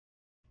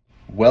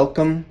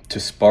Welcome to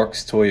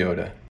Sparks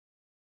Toyota.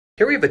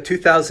 Here we have a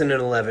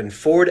 2011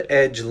 Ford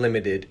Edge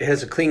Limited. It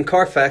has a clean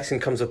CARFAX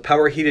and comes with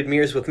power heated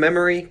mirrors with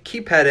memory,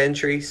 keypad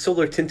entry,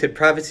 solar tinted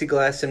privacy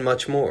glass, and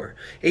much more.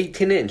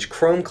 18-inch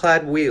chrome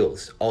clad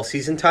wheels,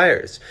 all-season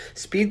tires,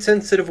 speed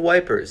sensitive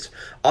wipers,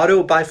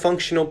 auto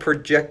bifunctional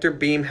projector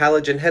beam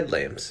halogen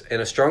headlamps,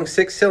 and a strong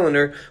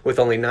 6-cylinder with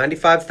only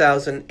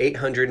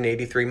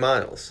 95,883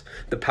 miles.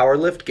 The power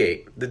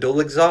liftgate, the dual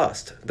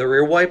exhaust, the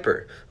rear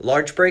wiper,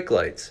 large brake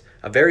lights,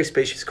 a very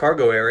spacious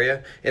cargo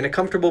area, and a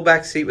comfortable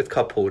back seat with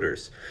cup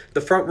holders.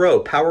 The front row,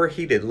 power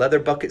heated leather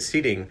bucket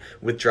seating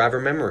with driver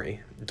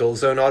memory, dual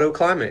zone auto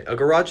climate, a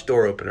garage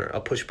door opener,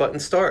 a push button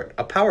start,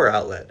 a power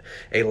outlet,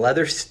 a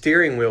leather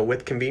steering wheel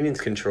with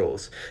convenience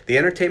controls, the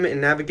entertainment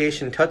and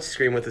navigation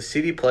touchscreen with a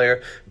CD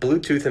player,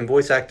 Bluetooth and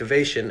voice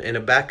activation, and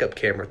a backup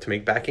camera to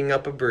make backing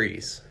up a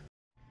breeze.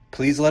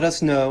 Please let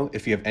us know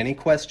if you have any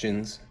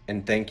questions,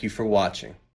 and thank you for watching.